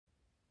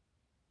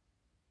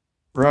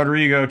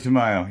Rodrigo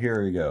Tamayo.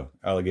 Here we go.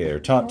 Alligator.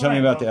 Tell me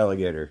about the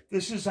Alligator.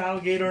 This is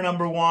Alligator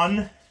number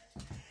 1.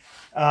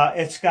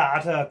 It's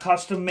got a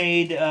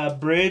custom-made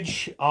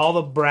bridge. All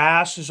the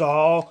brass is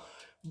all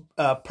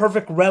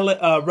perfect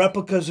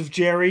replicas of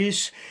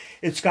Jerry's.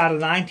 It's got a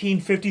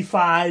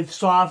 1955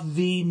 soft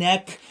V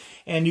neck,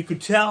 and you could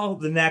tell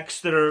the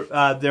necks that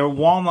are they're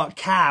walnut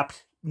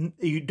capped.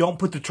 You don't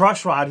put the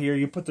truss rod here.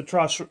 You put the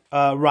truss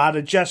rod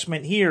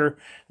adjustment here,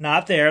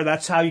 not there.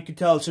 That's how you can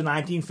tell it's a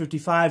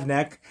 1955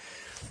 neck.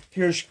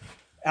 Here's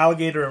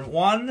Alligator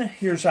 1.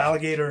 Here's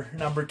Alligator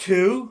number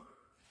 2.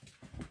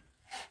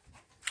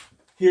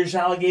 Here's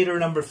Alligator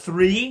number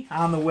 3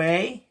 on the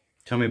way.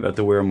 Tell me about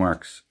the wear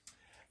marks.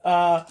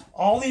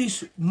 All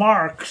these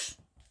marks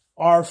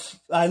are,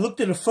 I looked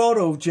at a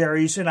photo of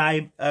Jerry's and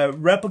I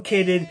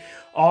replicated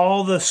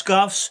all the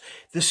scuffs,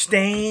 the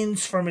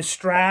stains from his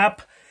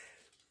strap.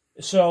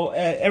 So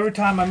every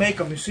time I make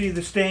them, you see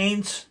the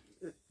stains?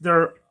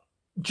 They're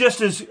just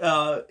as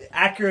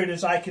accurate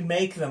as I can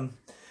make them.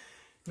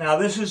 Now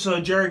this is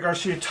a Jerry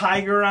Garcia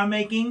Tiger I'm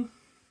making.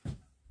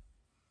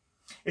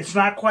 It's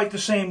not quite the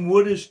same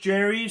wood as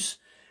Jerry's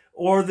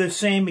or the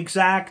same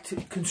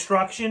exact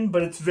construction,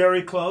 but it's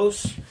very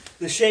close.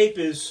 The shape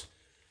is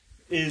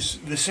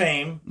the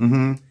same.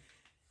 Mm-hmm.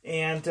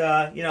 And,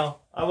 you know,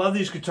 I love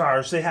these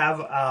guitars. They have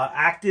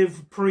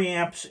active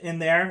preamps in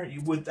there.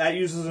 That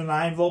uses a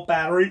 9-volt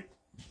battery.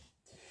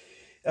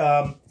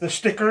 The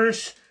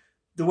stickers,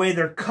 the way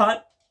they're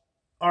cut,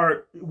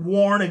 are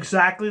worn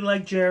exactly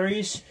like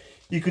Jerry's.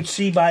 You could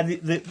see by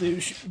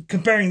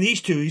comparing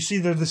these two, you see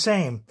they're the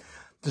same.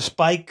 The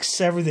spikes,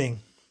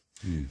 everything.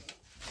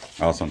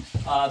 Awesome.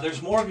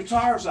 There's more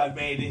guitars I've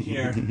made in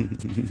here.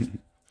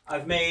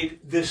 I've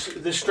made this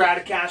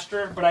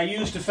stratocaster, but I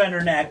used a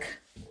Fender neck.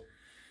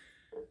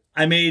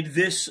 I made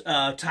this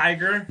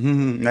Tiger.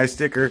 Nice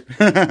sticker.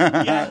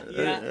 Yeah.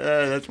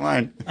 That's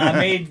mine. I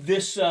made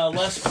this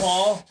Les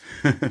Paul.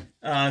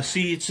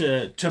 See, it's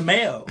a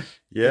Tamayo.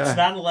 Yeah. It's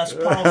not a Les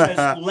Paul. It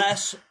says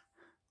Les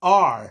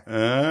R.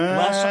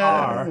 Les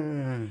R.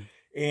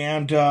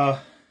 And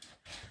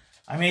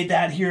I made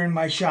that here in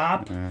my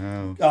shop.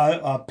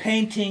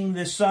 Painting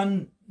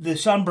the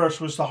sunburst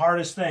was the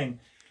hardest thing.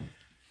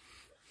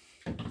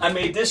 I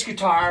made this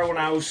guitar when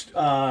I was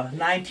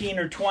 19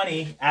 or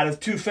 20 out of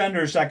 2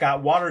 Fenders that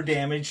got water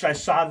damaged. I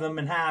sawed them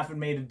in half and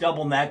made a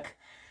double neck.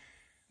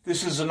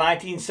 This is a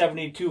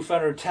 1972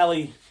 Fender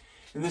Tele,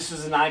 and this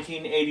is a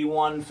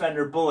 1981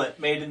 Fender Bullet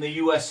made in the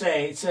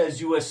USA. It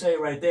says USA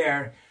right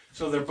there,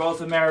 so they're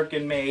both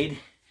American made.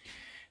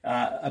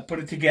 I put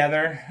it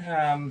together.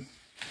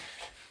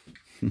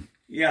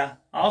 Yeah,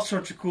 all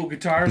sorts of cool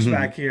guitars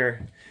back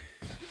here.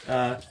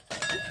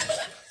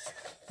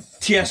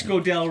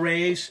 Tiesco Del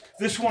Rey's.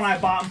 This one I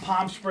bought in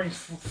Palm Springs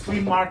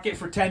flea market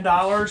for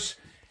 $10.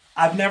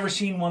 I've never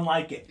seen one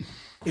like it.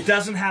 It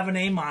doesn't have a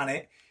name on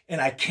it, and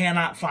I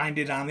cannot find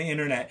it on the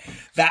internet.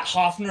 That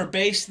Hofner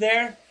bass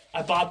there,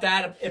 I bought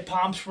that at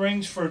Palm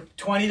Springs for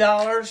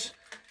 $20.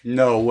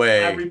 No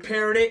way. I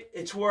repaired it.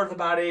 It's worth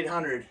about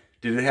 $800.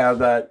 Did it have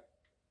that?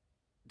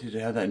 Did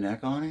it have that neck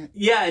on it?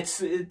 Yeah,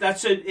 it's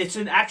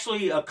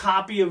actually a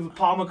copy of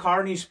Paul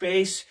McCartney's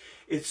bass.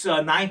 It's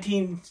a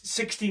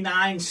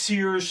 1969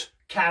 Sears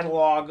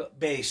catalog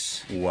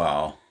bass.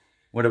 Wow.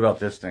 What about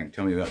this thing?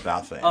 Tell me about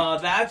that thing.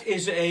 That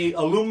is a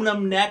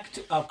aluminum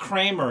necked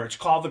Kramer. It's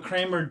called the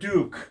Kramer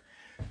Duke.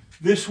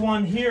 This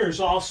one here is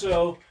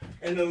also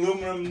an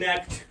aluminum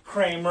necked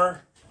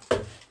Kramer.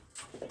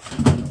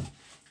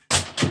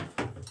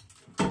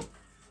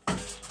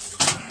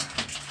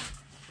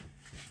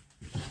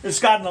 It's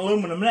got an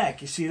aluminum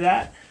neck. You see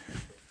that?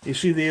 You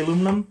see the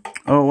aluminum?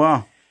 Oh,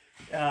 wow.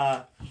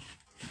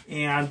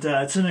 And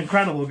it's an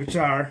incredible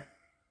guitar.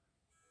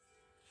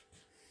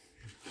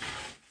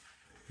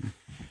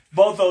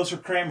 Both those are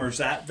Kramers.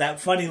 That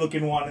funny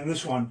looking one and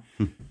this one.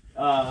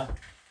 I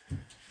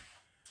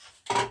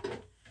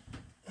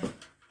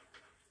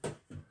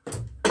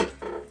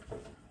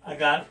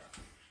got...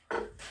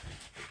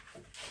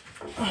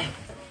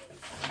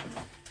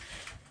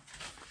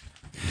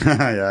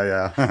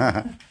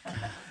 Yeah.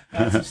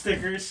 Lots of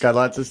stickers. Got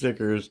lots of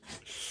stickers.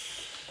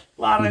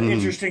 A lot of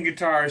interesting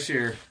guitars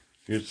here.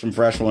 Here's some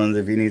fresh ones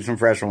if you need some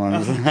fresh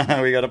ones.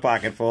 We got a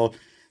pocket full.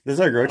 This is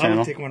our Grow channel.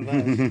 I'll take one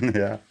of those.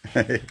 Yeah.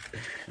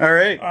 All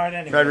right. All right,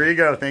 anyway.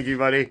 Rodrigo, thank you,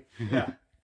 buddy. Yeah.